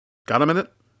Got a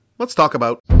minute? Let's talk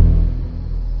about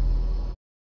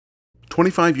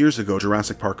 25 years ago,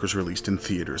 Jurassic Park was released in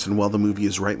theaters, and while the movie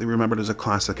is rightly remembered as a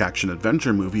classic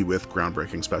action-adventure movie with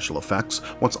groundbreaking special effects,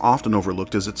 what's often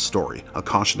overlooked is its story, a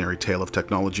cautionary tale of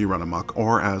technology run amok,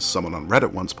 or as someone on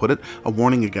Reddit once put it, a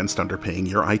warning against underpaying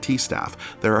your IT staff.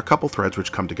 There are a couple threads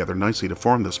which come together nicely to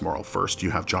form this moral. First,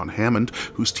 you have John Hammond,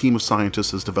 whose team of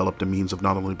scientists has developed a means of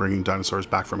not only bringing dinosaurs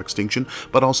back from extinction,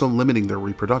 but also limiting their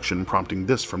reproduction, prompting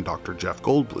this from Dr. Jeff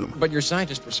Goldblum. But your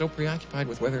scientists were so preoccupied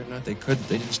with whether or not they could,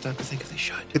 they didn't stop to think if they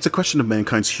should. It's a question of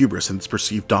mankind's hubris and its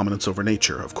perceived dominance over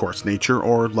nature. Of course, nature,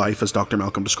 or life as Dr.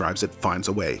 Malcolm describes it, finds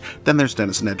a way. Then there's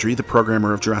Dennis Nedry, the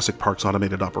programmer of Jurassic Park's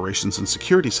automated operations and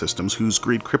security systems, whose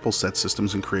greed cripples said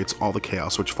systems and creates all the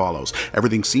chaos which follows.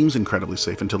 Everything seems incredibly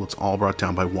safe until it's all brought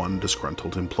down by one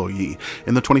disgruntled employee.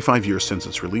 In the 25 years since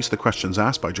its release, the questions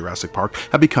asked by Jurassic Park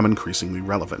have become increasingly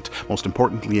relevant. Most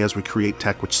importantly, as we create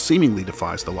tech which seemingly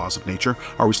defies the laws of nature,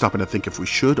 are we stopping to think if we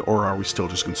should, or are we still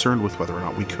just concerned with whether or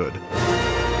not we could?